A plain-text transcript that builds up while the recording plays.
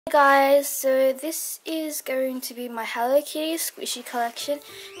Hey guys, so this is going to be my Hello Kitty squishy collection,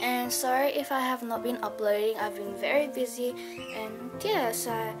 and sorry if I have not been uploading. I've been very busy, and yeah,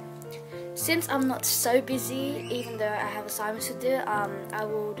 so since I'm not so busy, even though I have assignments to do, I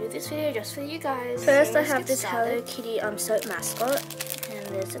will do this video just for you guys. First, I have this Hello Kitty soap mascot, and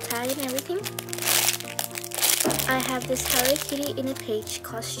there's a tag and everything. I have this Hello Kitty in a peach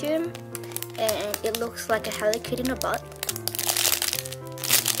costume, and it looks like a Hello Kitty in a butt.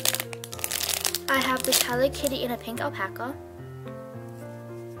 I have this Hello Kitty in a pink alpaca.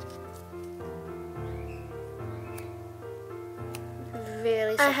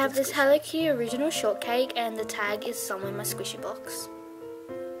 Really I have this Hello Kitty original shortcake, and the tag is somewhere in my squishy box.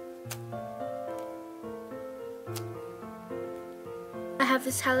 I have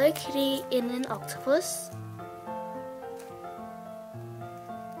this Hello Kitty in an octopus.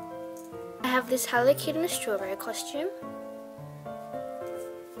 I have this Hello Kitty in a strawberry costume.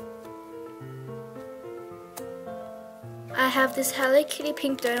 I have this Hello Kitty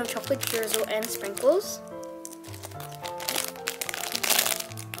pink donut chocolate drizzle and sprinkles.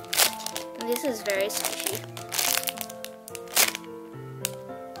 And this is very squishy.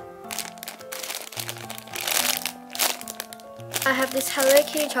 I have this Hello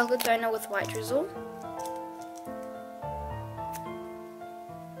Kitty chocolate donut with white drizzle.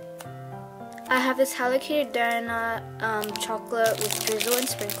 I have this Hello Kitty donut chocolate with drizzle and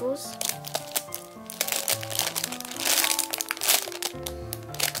sprinkles.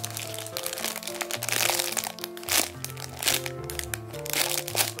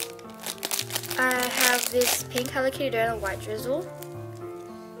 I have this pink Hello Kitty donut white drizzle.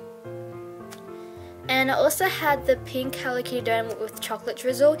 And I also had the pink Hello Kitty donut with chocolate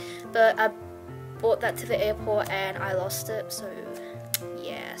drizzle, but I bought that to the airport and I lost it, so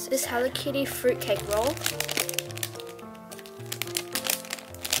yeah. So this Hello Kitty fruitcake roll.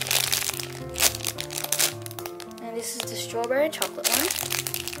 And this is the strawberry and chocolate one.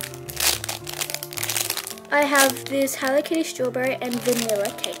 I have this Hello Kitty strawberry and vanilla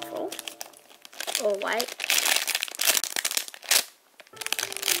cake roll. Or white.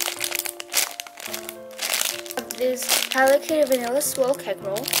 This Hello Kitty vanilla swirl cake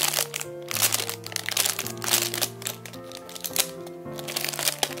roll.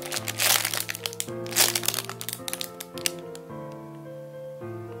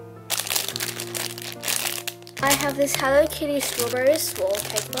 I have this Hello Kitty strawberry swirl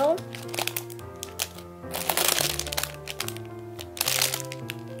cake roll.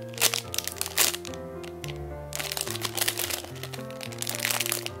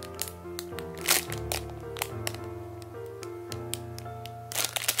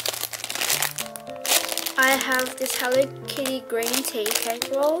 I have this Hello Kitty green tea cake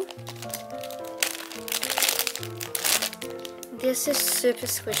roll. This is super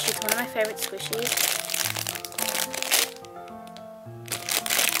squishy, it's one of my favorite squishies.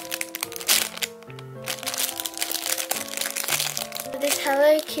 This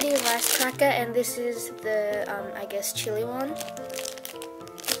Hello Kitty rice cracker, and this is the, I guess, chili one.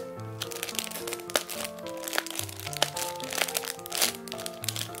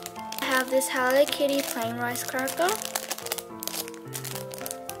 I have this Hello Kitty plain rice cracker,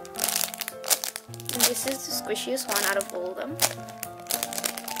 and this is the squishiest one out of all of them.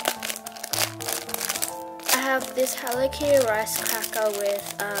 I have this Hello Kitty rice cracker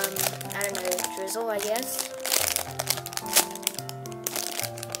with, I don't know, drizzle, I guess.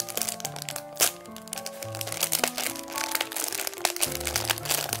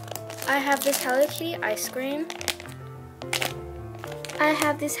 I have this Hello Kitty ice cream. I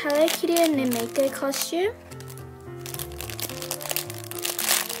have this Hello Kitty and Nemeko costume.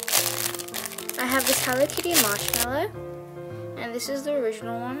 I have this Hello Kitty marshmallow, and this is the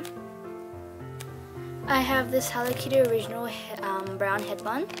original one. I have this Hello Kitty original brown head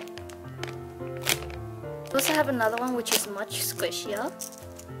bun. I also have another one which is much squishier.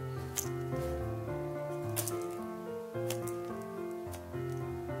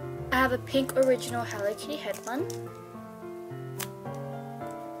 I have a pink original Hello Kitty head bun.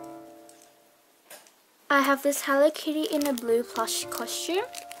 I have this Hello Kitty in a blue plush costume,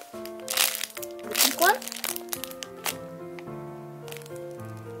 the pink one.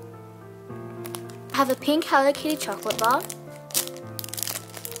 I have a pink Hello Kitty chocolate bar.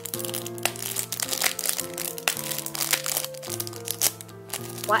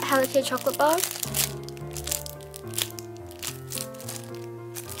 White Hello Kitty chocolate bar.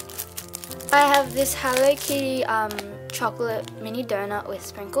 I have this Hello Kitty chocolate mini donut with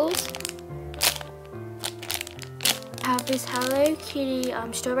sprinkles. I have this Hello Kitty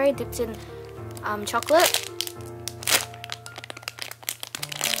strawberry dipped in chocolate.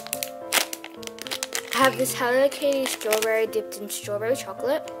 have this Hello Kitty strawberry dipped in strawberry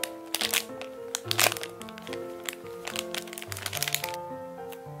chocolate.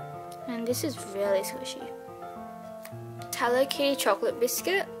 And this is really squishy. Hello Kitty chocolate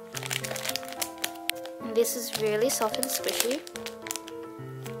biscuit. And this is really soft and squishy.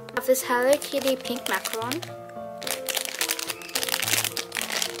 I have this Hello Kitty pink macaron.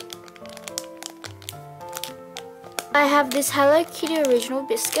 I have this Hello Kitty original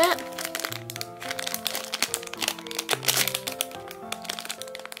biscuit.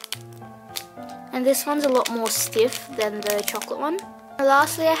 And this one's a lot more stiff than the chocolate one. And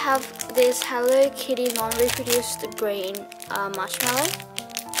lastly, I have this Hello Kitty non-reproduced green marshmallow.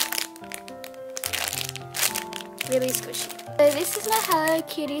 Really squishy. So this is my Hello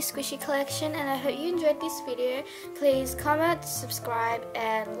Kitty squishy collection, and I hope you enjoyed this video. Please comment, subscribe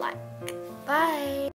and like. Bye!